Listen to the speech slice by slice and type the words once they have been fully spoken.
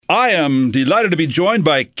I am delighted to be joined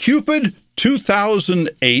by Cupid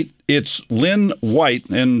 2008. It's Lynn White.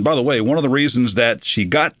 And by the way, one of the reasons that she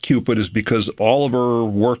got Cupid is because all of her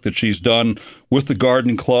work that she's done with the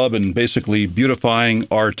Garden Club and basically beautifying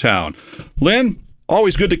our town. Lynn,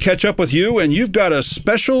 always good to catch up with you. And you've got a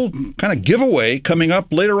special kind of giveaway coming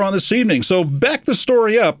up later on this evening. So back the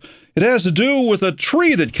story up. It has to do with a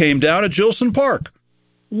tree that came down at Gilson Park.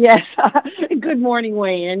 Yes. Good morning,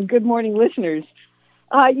 Wayne, and good morning, listeners.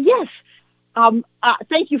 Yes.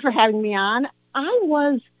 Thank you for having me on. I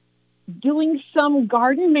was doing some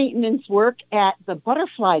garden maintenance work at the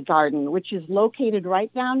Butterfly Garden, which is located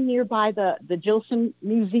right down nearby the Gilson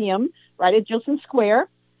Museum, right at Gilson Square,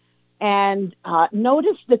 and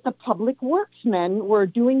noticed that the public works men were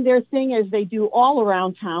doing their thing as they do all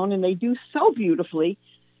around town, and they do so beautifully.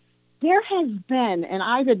 There has been, and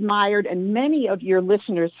I've admired, and many of your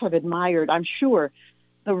listeners have admired, I'm sure,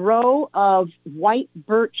 the row of white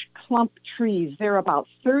birch clump trees. They're about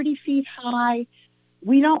 30 feet high.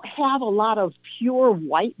 We don't have a lot of pure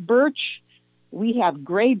white birch. We have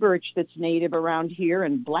gray birch that's native around here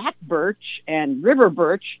and black birch and river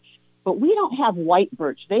birch, but we don't have white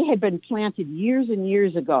birch. They had been planted years and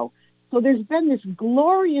years ago. So there's been this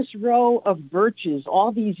glorious row of birches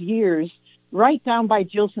all these years right down by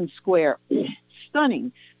Gilson Square.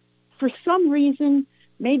 Stunning. For some reason,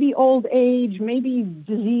 maybe old age, maybe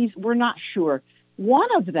disease, we're not sure. One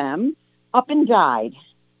of them up and died.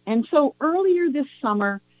 And so earlier this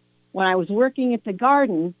summer, when I was working at the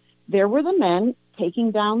garden, there were the men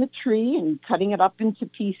taking down the tree and cutting it up into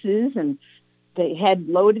pieces, and they had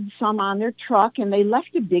loaded some on their truck, and they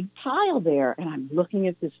left a big pile there. And I'm looking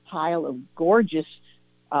at this pile of gorgeous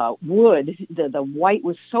wood. The white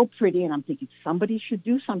was so pretty, and I'm thinking, somebody should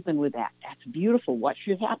do something with that. That's beautiful. What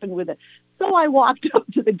should happen with it? So I walked up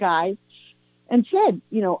to the guy and said,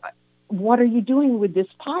 what are you doing with this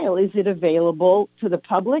pile? Is it available to the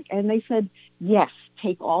public? And they said, yes,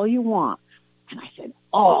 take all you want. And I said,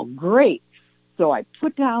 oh, great. So I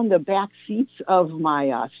put down the back seats of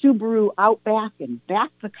my Subaru Outback and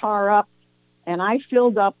backed the car up, and I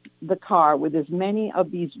filled up the car with as many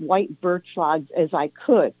of these white birch logs as I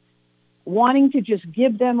could, wanting to just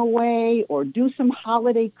give them away or do some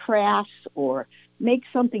holiday crafts or make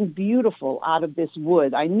something beautiful out of this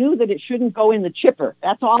wood. I knew that it shouldn't go in the chipper.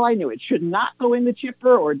 That's all I knew. It should not go in the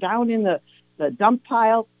chipper or down in the dump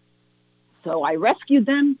pile. So I rescued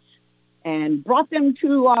them and brought them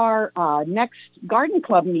to our next garden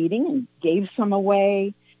club meeting and gave some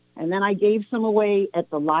away. And then I gave some away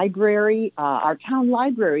at the library. Our town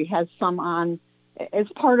library has some on as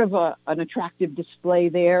part of an attractive display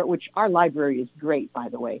there, which our library is great, by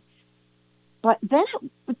the way. But then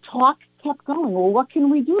the talk kept going. Well, what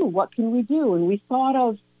can we do? What can we do? And we thought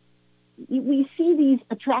of, we see these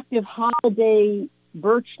attractive holiday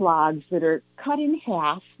birch logs that are cut in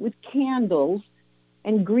half with candles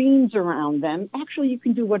and greens around them. Actually, you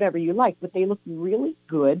can do whatever you like, but they look really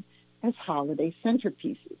good as holiday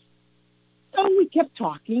centerpieces. So we kept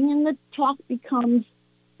talking, and the talk becomes,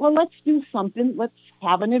 well, let's do something. Let's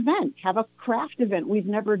have an event, have a craft event. We've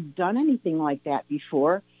never done anything like that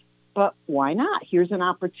before, but why not? Here's an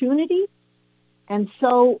opportunity. And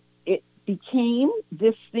so it became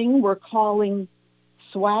this thing we're calling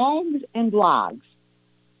Swags and Blogs.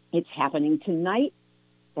 It's happening tonight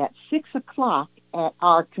at 6 o'clock at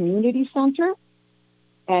our community center.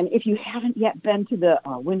 And if you haven't yet been to the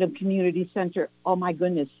Windham Community Center, oh my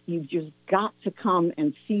goodness, you've just got to come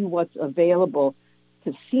and see what's available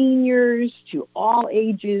to seniors, to all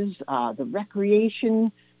ages. The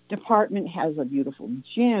recreation department has a beautiful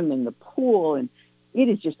gym and the pool, and it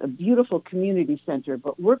is just a beautiful community center.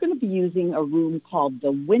 But we're going to be using a room called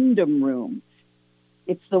the Windham Room.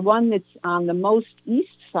 It's the one that's on the most east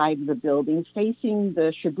side of the building, facing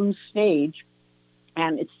the Shabu stage,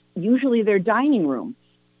 and it's usually their dining room.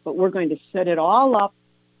 But we're going to set it all up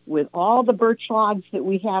with all the birch logs that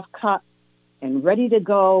we have cut and ready to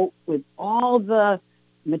go, with all the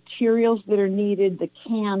materials that are needed, the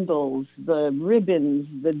candles, the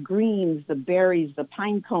ribbons, the greens, the berries, the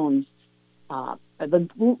pine cones, the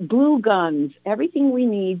glue guns, everything we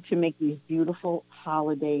need to make these beautiful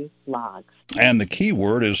holiday logs. And the key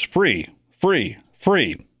word is free, free,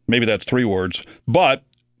 free. Maybe that's 3 words, but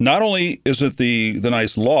not only is it the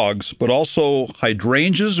nice logs, but also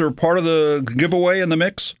hydrangeas are part of the giveaway in the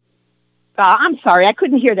mix? I'm sorry, I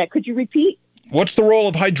couldn't hear that. Could you repeat? What's the role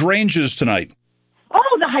of hydrangeas tonight?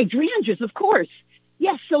 Oh, the hydrangeas, of course.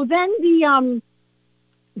 Yes, so then the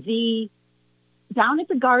down at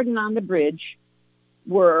the garden on the bridge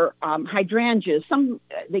were hydrangeas.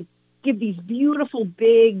 They give these beautiful,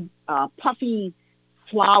 big, puffy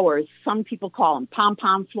flowers. Some people call them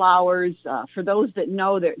pom-pom flowers. For those that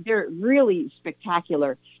know, they're really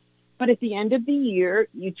spectacular. But at the end of the year,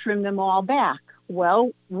 you trim them all back.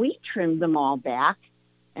 Well, we trimmed them all back.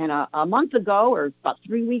 And a month ago, or about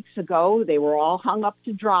 3 weeks ago, they were all hung up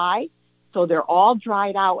to dry. So they're all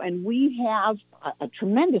dried out. And we have a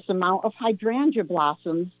tremendous amount of hydrangea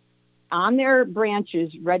blossoms on their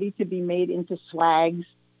branches ready to be made into swags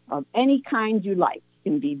of any kind you like. It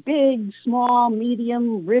can be big, small,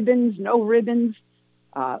 medium, ribbons, no ribbons.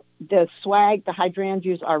 The swag, the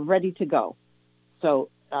hydrangeas are ready to go. So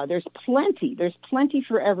there's plenty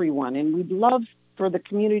for everyone. And we'd love for the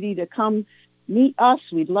community to come meet us.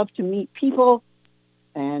 We'd love to meet people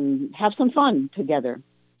and have some fun together.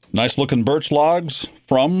 Nice looking birch logs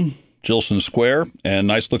from Gilson Square, and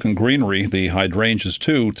nice looking greenery, the hydrangeas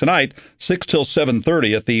too. Tonight, 6 till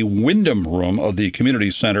 7:30 at the Windham room of the community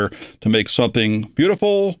center to make something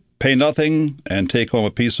beautiful, pay nothing, and take home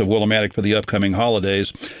a piece of Willimantic for the upcoming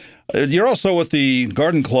holidays. You're also with the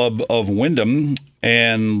Garden Club of Windham,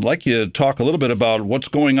 and I'd like you to talk a little bit about what's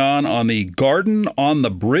going on the garden on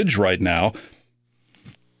the bridge right now.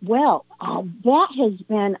 Well, that has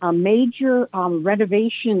been a major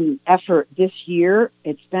renovation effort this year.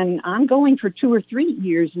 It's been ongoing for 2 or 3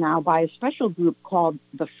 years now by a special group called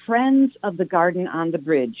the Friends of the Garden on the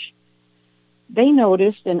Bridge. They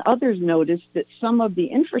noticed, and others noticed, that some of the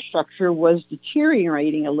infrastructure was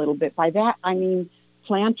deteriorating a little bit. By that, I mean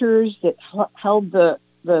planters that held the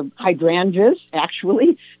hydrangeas,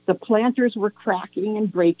 actually. The planters were cracking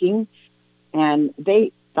and breaking, and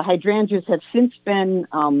the hydrangeas have since been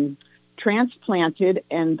transplanted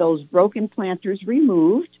and those broken planters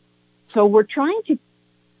removed. So we're trying to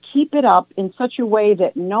keep it up in such a way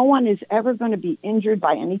that no one is ever going to be injured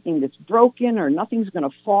by anything that's broken, or nothing's going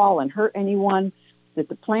to fall and hurt anyone, that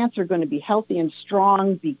the plants are going to be healthy and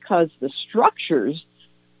strong because the structures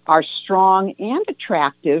are strong and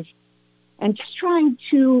attractive, and just trying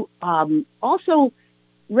to also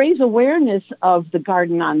raise awareness of the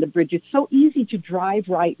garden on the bridge. It's so easy to drive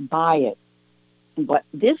right by it. But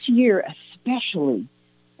this year especially,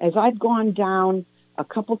 as I've gone down a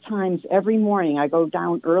couple times every morning, I go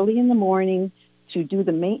down early in the morning to do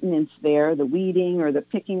the maintenance there, the weeding or the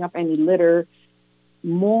picking up any litter,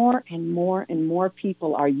 more and more and more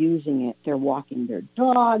people are using it. They're walking their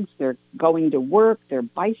dogs, they're going to work, they're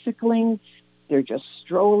bicycling, they're just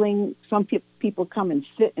strolling. Some people come and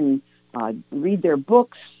sit and read their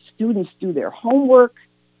books. Students do their homework.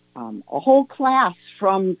 A whole class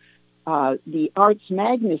from the Arts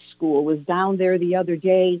Magnus School was down there the other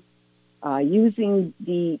day using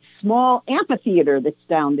the small amphitheater that's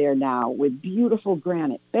down there now with beautiful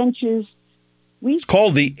granite benches. It's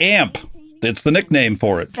called the AMP. It's the nickname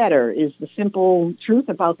for it. Better is the simple truth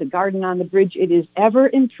about the garden on the bridge. It is ever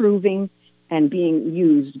improving and being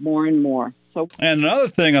used more and more. And another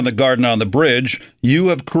thing on the garden on the bridge, you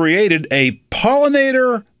have created a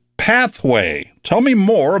pollinator pathway. Tell me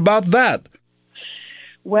more about that.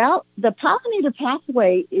 Well, the pollinator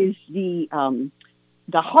pathway is the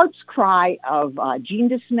heart's cry of Jean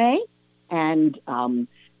Dismay, and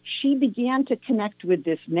she began to connect with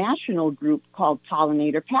this national group called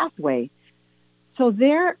Pollinator Pathway. So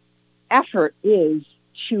their effort is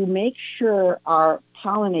to make sure our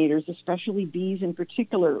pollinators, especially bees in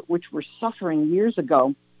particular, which were suffering years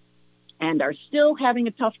ago and are still having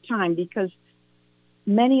a tough time because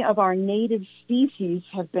many of our native species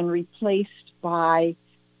have been replaced by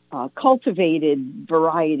cultivated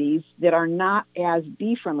varieties that are not as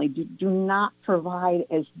bee-friendly, do not provide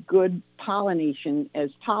as good pollination as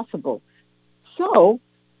possible. So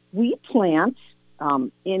we plant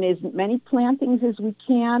in as many plantings as we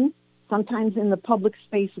can, sometimes in the public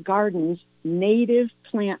space gardens, native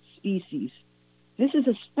plant species. This is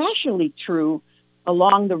especially true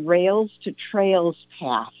along the Rails to Trails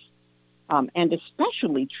path, and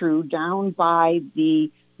especially true down by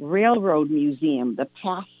the Railroad Museum, the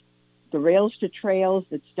path, the Rails to Trails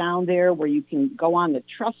that's down there where you can go on the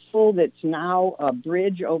trestle that's now a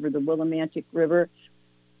bridge over the Willimantic River.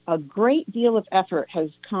 A great deal of effort has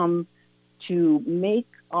come to make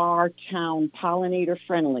our town pollinator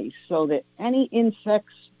friendly so that any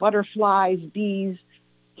insects, butterflies, bees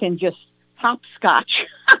can just hopscotch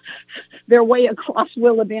their way across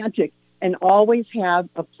Willimantic and always have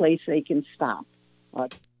a place they can stop.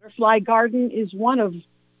 Butterfly Garden is one of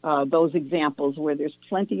those examples where there's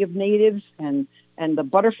plenty of natives and the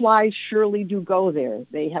butterflies surely do go there.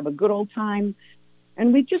 They have a good old time.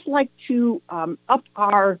 And we just like to up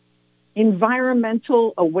our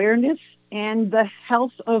environmental awareness and the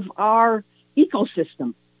health of our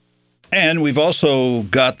ecosystem. And we've also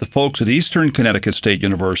got the folks at Eastern Connecticut State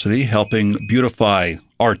University helping beautify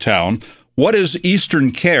our town. What is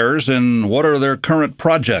Eastern Cares and what are their current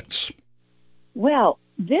projects? Well,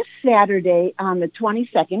 this Saturday on the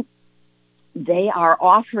 22nd, they are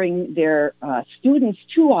offering their students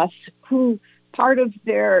to us who part of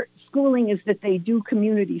their schooling is that they do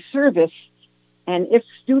community service. And if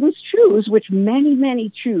students choose, which many,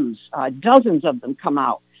 many choose, dozens of them come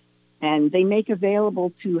out, and they make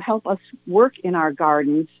available to help us work in our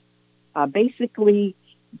gardens, basically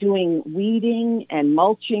doing weeding and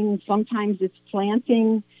mulching. Sometimes it's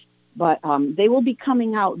planting, but they will be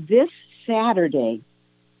coming out this Saturday.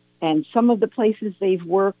 And some of the places they've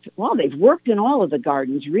worked in all of the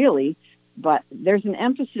gardens, really, but there's an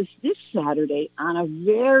emphasis this Saturday on a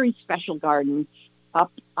very special garden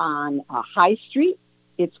up on High Street.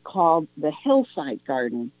 It's called the Hillside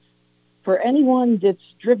Garden. For anyone that's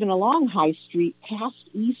driven along High Street past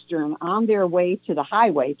Eastern on their way to the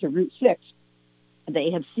highway, to Route 6,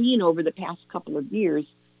 they have seen over the past couple of years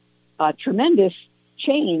a tremendous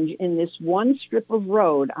change in this one strip of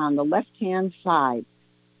road on the left-hand side,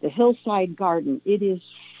 the Hillside Garden. It is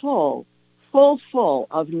full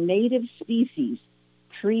of native species,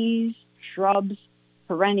 trees, shrubs,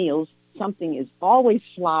 perennials. Something is always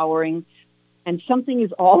flowering, and something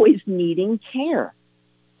is always needing care.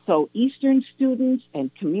 So Eastern students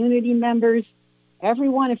and community members,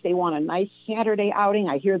 everyone, if they want a nice Saturday outing,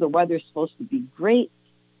 I hear the weather's supposed to be great.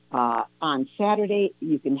 On Saturday,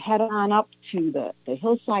 you can head on up to the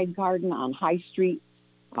Hillside Garden on High Street.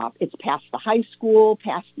 It's past the high school,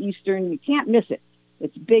 past Eastern. You can't miss it.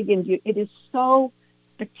 It's big and it is so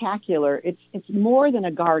spectacular. It's more than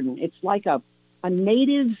a garden. It's like a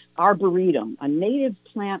native arboretum, a native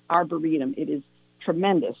plant arboretum. It is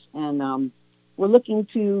tremendous. And we're looking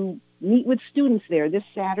to meet with students there this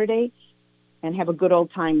Saturday and have a good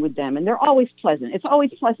old time with them. And they're always pleasant. It's always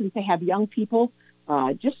pleasant to have young people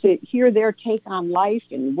just to hear their take on life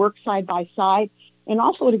and work side by side, and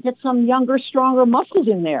also to get some younger, stronger muscles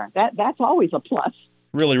in there. That's always a plus.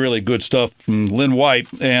 Really, really good stuff from Lynn White.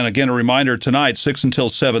 And again, a reminder tonight, 6 until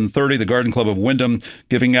 7:30, the Garden Club of Windham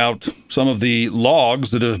giving out some of the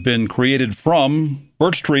logs that have been created from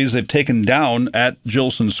birch trees they've taken down at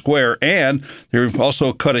Gilson Square. And they've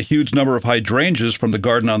also cut a huge number of hydrangeas from the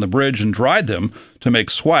garden on the bridge and dried them to make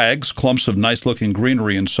swags, clumps of nice-looking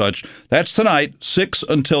greenery and such. That's tonight, 6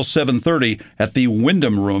 until 7:30 at the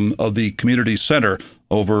Windham Room of the Community Center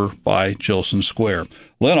over by Gilson Square.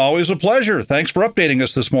 Lynn, always a pleasure. Thanks for updating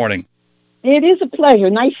us this morning. It is a pleasure.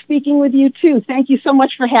 Nice speaking with you, too. Thank you so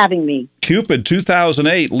much for having me. Cupid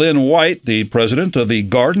 2008, Lynn White, the president of the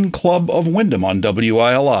Garden Club of Windham on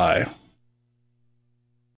WILI.